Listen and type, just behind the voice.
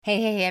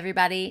Hey,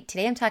 everybody.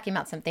 Today I'm talking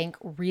about something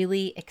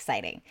really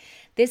exciting.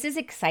 This is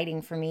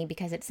exciting for me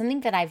because it's something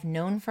that I've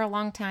known for a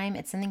long time.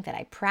 It's something that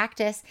I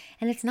practice,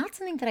 and it's not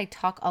something that I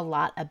talk a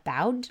lot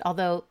about,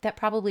 although that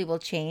probably will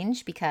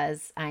change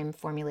because I'm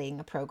formulating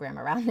a program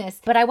around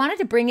this. But I wanted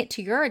to bring it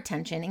to your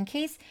attention in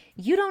case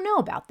you don't know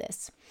about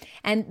this.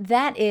 And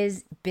that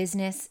is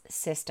business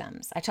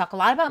systems. I talk a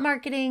lot about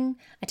marketing,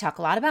 I talk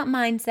a lot about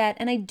mindset,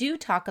 and I do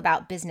talk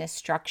about business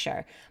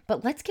structure.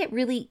 But let's get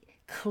really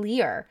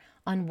clear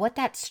on what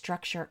that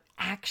structure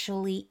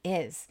actually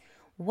is.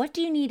 What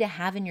do you need to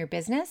have in your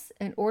business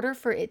in order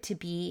for it to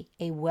be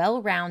a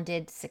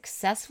well-rounded,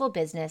 successful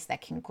business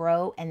that can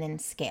grow and then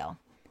scale?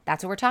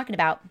 That's what we're talking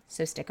about,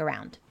 so stick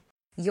around.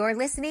 You're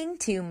listening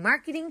to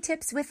Marketing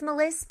Tips with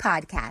Melissa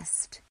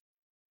podcast.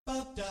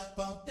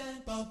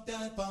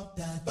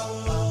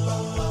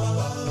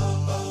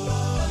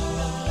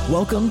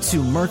 Welcome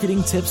to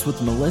Marketing Tips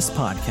with Melissa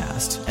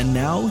podcast. And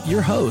now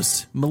your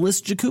host,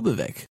 Melissa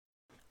Jakubovic.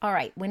 All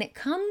right, when it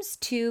comes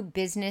to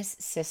business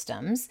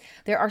systems,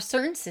 there are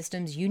certain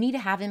systems you need to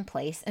have in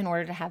place in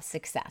order to have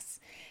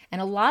success.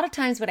 And a lot of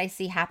times what I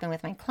see happen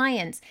with my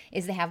clients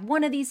is they have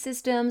one of these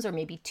systems or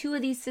maybe two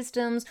of these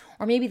systems,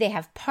 or maybe they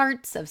have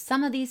parts of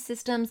some of these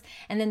systems,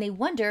 and then they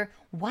wonder,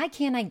 why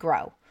can't I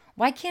grow?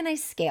 Why can't I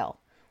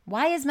scale?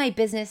 Why is my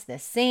business the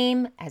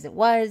same as it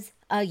was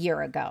a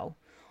year ago?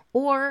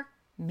 Or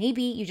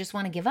maybe you just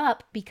want to give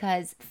up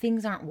because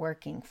things aren't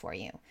working for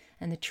you.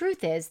 And the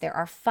truth is, there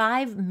are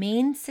 5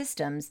 main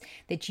systems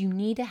that you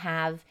need to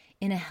have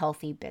in a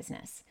healthy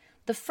business.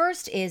 The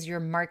first is your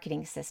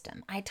marketing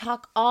system. I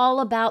talk all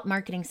about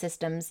marketing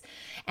systems,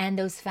 and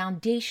those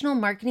foundational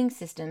marketing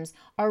systems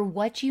are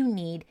what you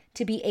need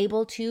to be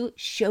able to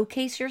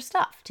showcase your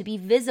stuff, to be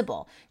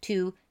visible,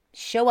 to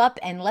show up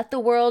and let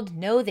the world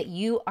know that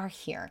you are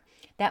here.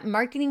 That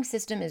marketing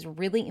system is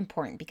really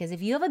important because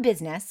if you have a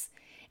business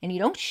and you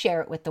don't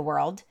share it with the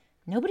world,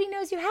 nobody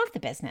knows you have the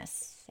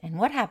business. And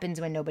what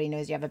happens when nobody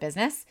knows you have a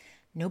business?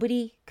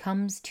 Nobody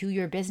comes to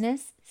your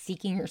business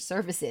seeking your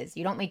services.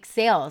 You don't make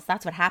sales.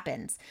 That's what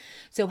happens.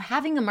 So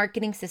having a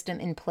marketing system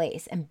in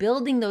place and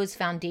building those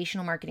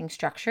foundational marketing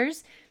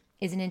structures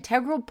is an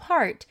integral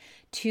part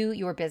to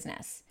your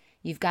business.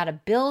 You've got to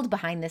build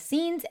behind the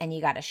scenes and you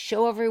got to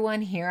show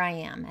everyone, here I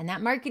am. And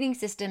that marketing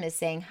system is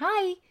saying,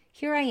 hi,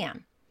 here I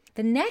am.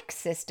 The next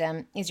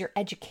system is your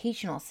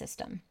educational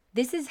system.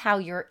 This is how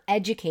you're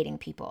educating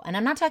people. And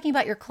I'm not talking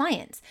about your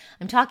clients.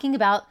 I'm talking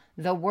about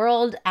the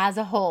world as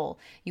a whole,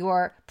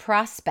 your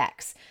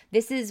prospects.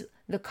 This is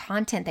the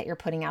content that you're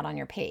putting out on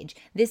your page.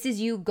 This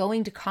is you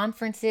going to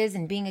conferences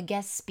and being a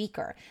guest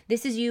speaker.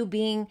 This is you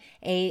being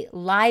a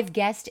live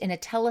guest in a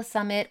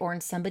telesummit or in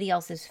somebody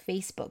else's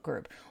Facebook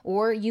group,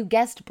 or you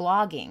guest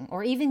blogging,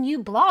 or even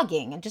you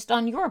blogging and just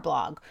on your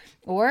blog,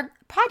 or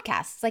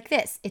podcasts like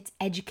this. It's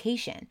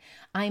education.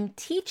 I'm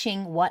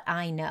teaching what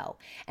I know.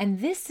 And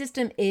this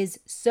system is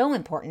so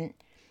important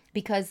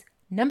because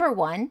number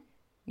one,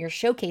 you're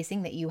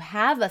showcasing that you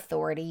have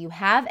authority, you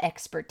have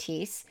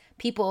expertise.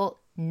 People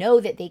know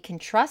that they can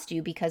trust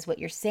you because what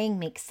you're saying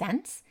makes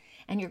sense,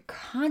 and you're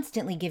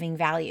constantly giving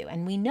value.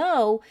 And we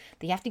know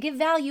that you have to give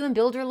value and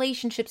build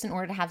relationships in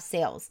order to have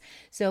sales.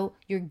 So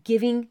you're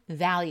giving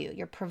value.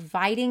 You're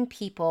providing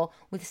people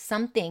with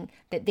something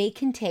that they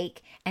can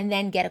take and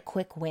then get a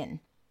quick win.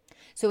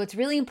 So it's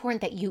really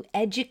important that you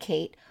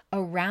educate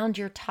around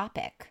your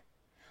topic.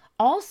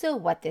 Also,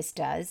 what this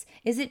does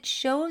is it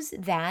shows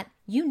that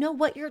you know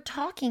what you're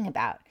talking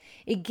about.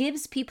 It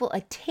gives people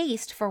a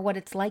taste for what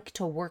it's like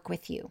to work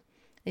with you.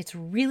 It's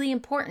really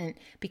important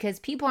because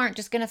people aren't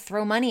just going to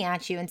throw money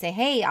at you and say,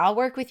 hey, I'll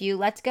work with you.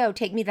 Let's go.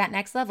 Take me to that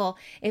next level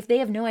if they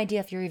have no idea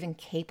if you're even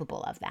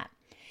capable of that.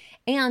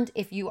 And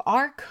if you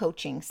are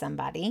coaching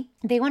somebody,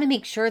 they want to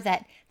make sure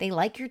that they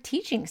like your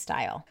teaching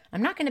style.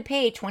 I'm not going to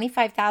pay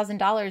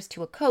 $25,000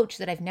 to a coach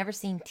that I've never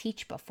seen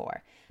teach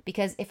before.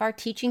 Because if our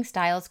teaching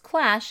styles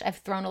clash, I've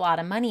thrown a lot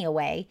of money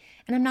away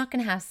and I'm not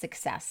going to have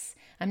success.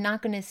 I'm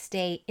not going to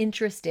stay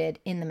interested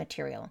in the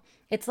material.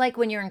 It's like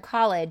when you're in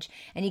college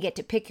and you get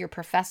to pick your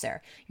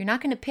professor. You're not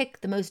going to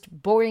pick the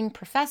most boring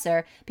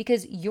professor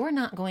because you're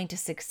not going to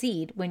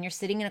succeed when you're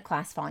sitting in a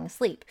class falling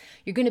asleep.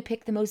 You're going to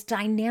pick the most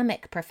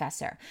dynamic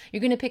professor.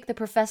 You're going to pick the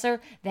professor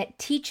that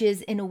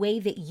teaches in a way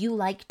that you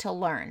like to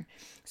learn.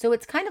 So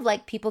it's kind of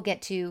like people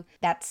get to,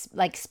 that's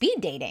like speed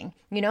dating.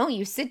 You know,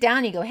 you sit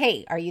down, you go,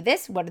 hey, are you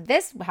this? What is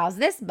this? How's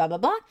this? Blah, blah,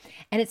 blah.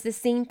 And it's the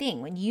same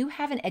thing. When you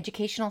have an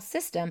educational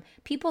system,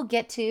 people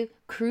get to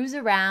cruise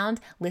around,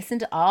 listen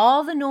to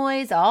all the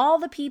noise, all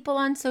the people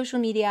on social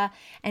media.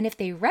 And if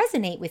they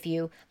resonate with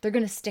you, they're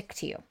going to stick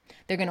to you.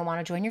 They're going to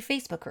want to join your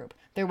Facebook group.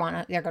 They're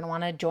going to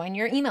want to join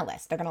your email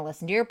list. They're going to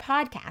listen to your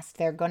podcast.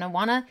 They're going to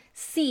want to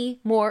see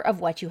more of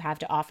what you have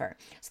to offer.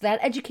 So that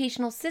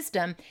educational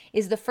system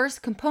is the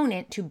first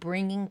component to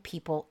bringing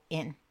people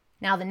in.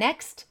 Now, the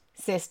next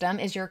system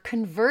is your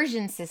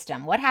conversion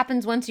system. What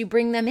happens once you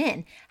bring them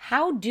in?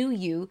 How do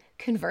you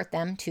convert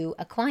them to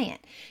a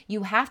client?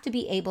 You have to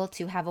be able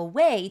to have a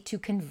way to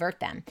convert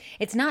them.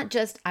 It's not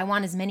just, I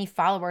want as many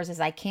followers as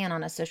I can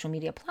on a social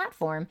media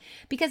platform,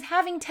 because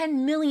having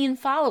 10 million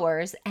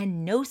followers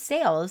and no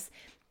sales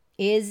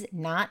is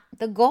not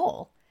the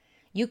goal.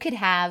 You could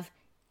have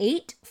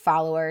 8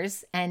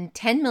 followers and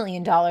 $10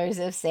 million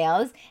of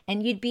sales,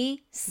 and you'd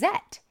be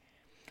set.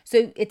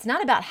 So it's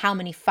not about how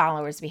many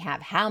followers we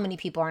have, how many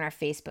people are in our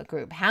Facebook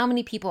group, how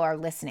many people are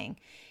listening.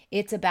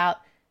 It's about,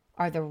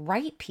 are the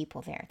right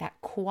people there, that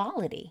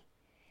quality?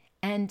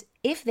 And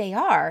if they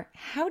are,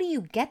 how do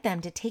you get them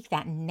to take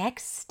that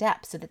next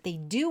step so that they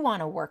do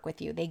want to work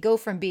with you? They go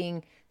from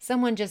being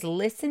someone just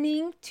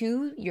listening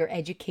to your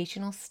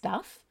educational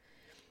stuff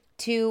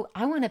to,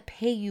 I want to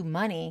pay you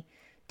money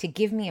to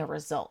give me a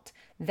result.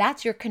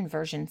 That's your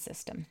conversion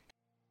system.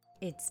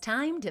 It's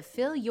time to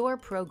fill your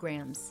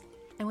programs.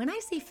 And when I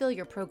say fill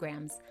your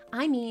programs,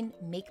 I mean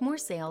make more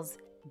sales,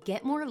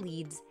 get more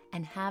leads,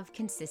 and have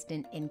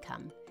consistent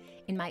income.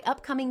 In my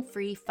upcoming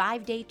free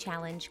 5-day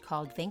challenge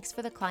called Thanks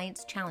for the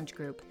Clients Challenge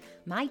Group,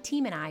 my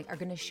team and I are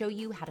going to show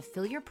you how to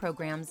fill your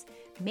programs,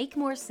 make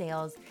more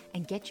sales,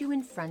 and get you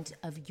in front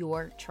of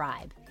your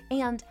tribe.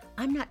 And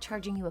I'm not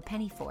charging you a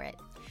penny for it.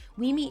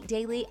 We meet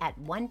daily at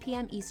 1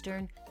 p.m.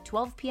 Eastern,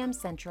 12 p.m.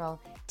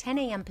 Central, 10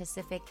 a.m.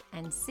 Pacific,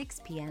 and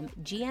 6 p.m.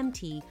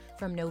 GMT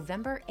from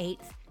November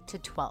 8th to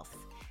 12th.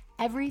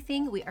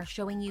 Everything we are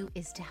showing you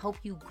is to help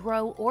you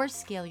grow or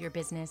scale your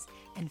business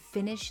and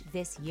finish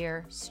this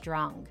year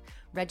strong.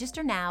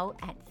 Register now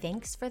at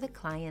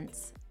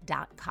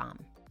thanksfortheclients.com.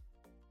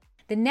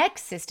 The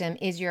next system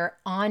is your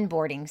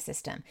onboarding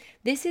system.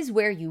 This is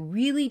where you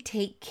really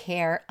take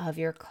care of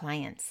your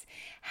clients.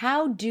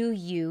 How do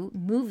you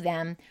move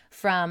them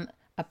from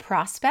a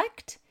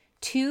prospect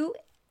to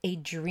a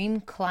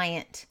dream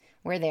client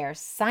where they're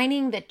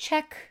signing the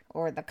check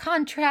or the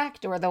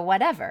contract or the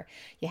whatever?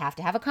 You have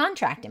to have a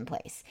contract in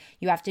place.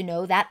 You have to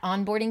know that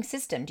onboarding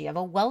system. Do you have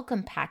a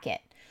welcome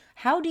packet?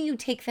 How do you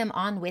take them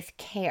on with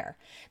care?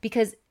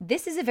 Because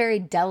this is a very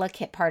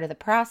delicate part of the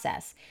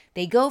process.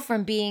 They go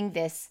from being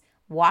this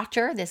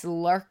watcher, this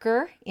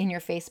lurker in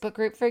your Facebook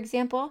group, for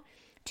example,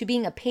 to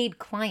being a paid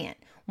client.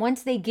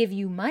 Once they give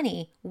you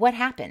money, what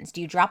happens? Do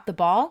you drop the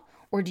ball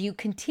or do you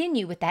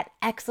continue with that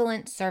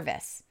excellent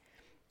service?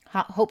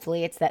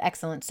 Hopefully it's that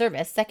excellent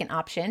service, second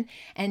option.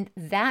 And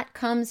that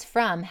comes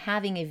from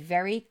having a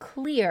very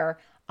clear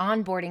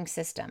onboarding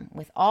system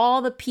with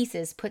all the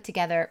pieces put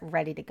together,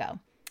 ready to go.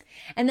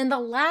 And then the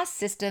last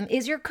system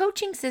is your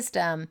coaching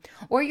system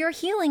or your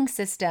healing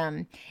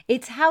system.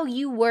 It's how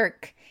you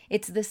work.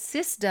 It's the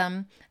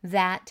system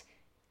that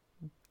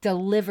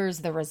delivers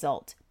the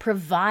result,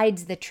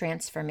 provides the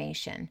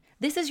transformation.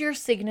 This is your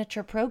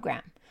signature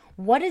program.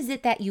 What is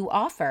it that you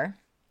offer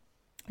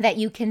that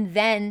you can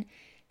then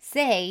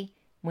say,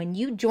 when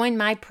you join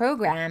my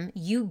program,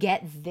 you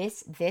get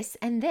this, this,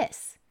 and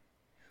this.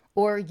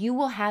 Or you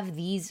will have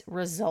these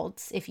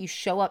results if you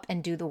show up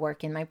and do the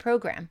work in my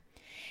program.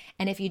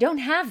 And if you don't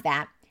have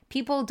that,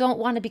 people don't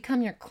want to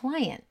become your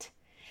client.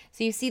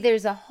 So you see,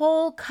 there's a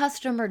whole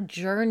customer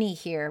journey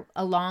here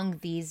along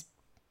these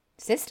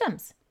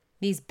systems,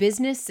 these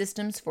business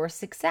systems for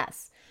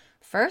success.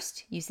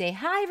 First, you say,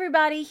 hi,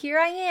 everybody, here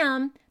I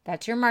am.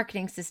 That's your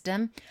marketing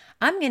system.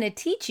 I'm going to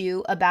teach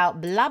you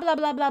about blah, blah,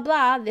 blah, blah,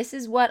 blah. This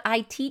is what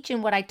I teach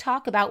and what I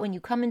talk about when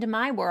you come into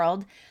my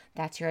world.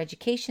 That's your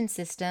education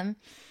system.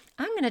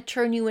 I'm going to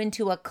turn you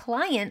into a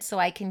client so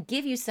I can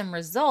give you some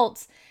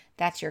results.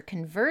 That's your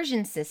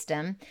conversion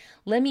system.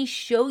 Let me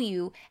show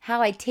you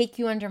how I take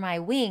you under my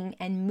wing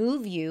and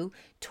move you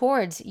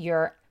towards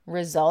your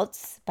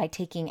results by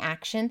taking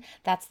action.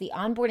 That's the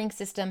onboarding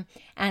system.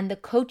 And the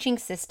coaching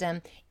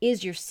system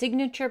is your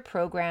signature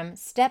program,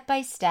 step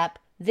by step.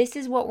 This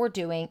is what we're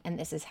doing, and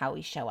this is how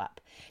we show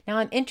up. Now,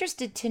 I'm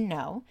interested to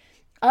know,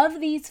 of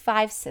these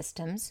 5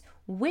 systems,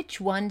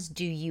 which ones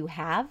do you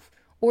have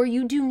or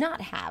you do not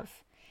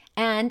have?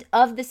 And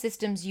of the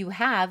systems you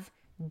have,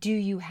 do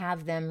you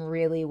have them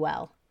really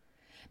well?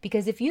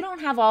 Because if you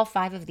don't have all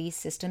 5 of these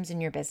systems in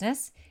your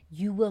business,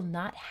 you will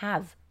not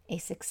have a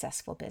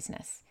successful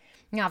business.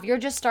 Now, if you're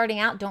just starting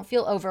out, don't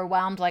feel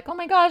overwhelmed like, oh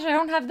my gosh, I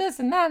don't have this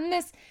and that and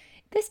this.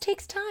 This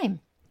takes time.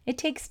 It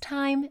takes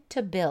time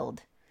to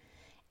build.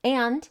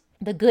 And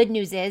the good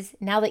news is,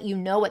 now that you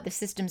know what the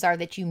systems are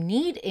that you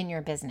need in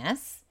your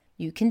business,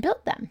 you can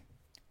build them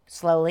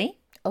slowly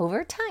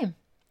over time.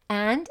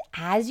 And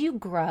as you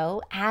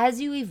grow,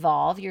 as you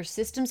evolve, your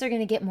systems are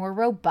going to get more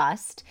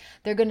robust.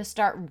 They're going to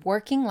start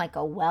working like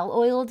a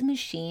well-oiled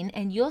machine,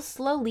 and you'll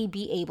slowly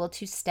be able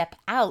to step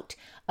out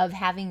of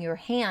having your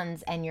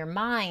hands and your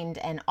mind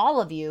and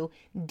all of you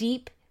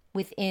deep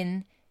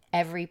within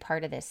every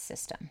part of this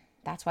system.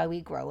 That's why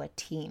we grow a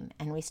team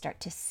and we start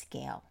to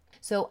scale.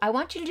 So I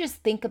want you to just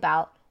think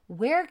about,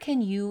 where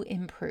can you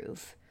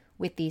improve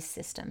with these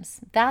systems?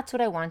 That's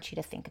what I want you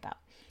to think about.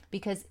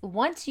 Because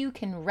once you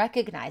can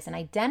recognize and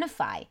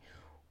identify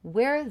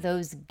where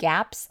those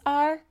gaps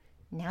are,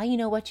 now you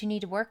know what you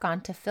need to work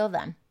on to fill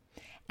them.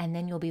 And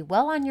then you'll be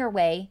well on your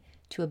way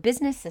to a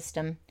business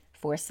system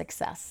for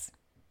success.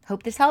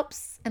 Hope this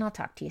helps, and I'll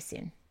talk to you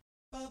soon.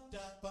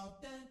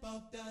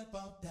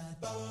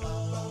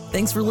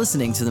 Thanks for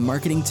listening to the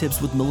Marketing Tips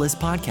with Meliss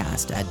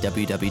podcast at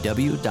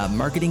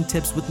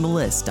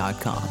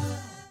www.marketingtipswithmeliss.com.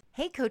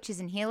 Hey coaches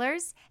and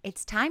healers,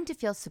 it's time to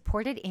feel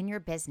supported in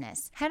your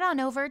business. Head on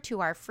over to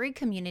our free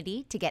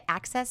community to get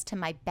access to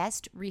my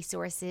best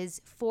resources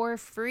for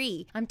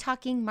free. I'm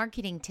talking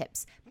marketing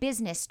tips,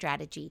 business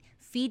strategy,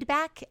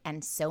 feedback,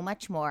 and so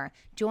much more.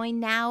 Join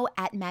now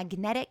at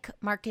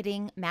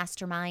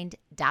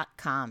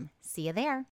magneticmarketingmastermind.com. See you there.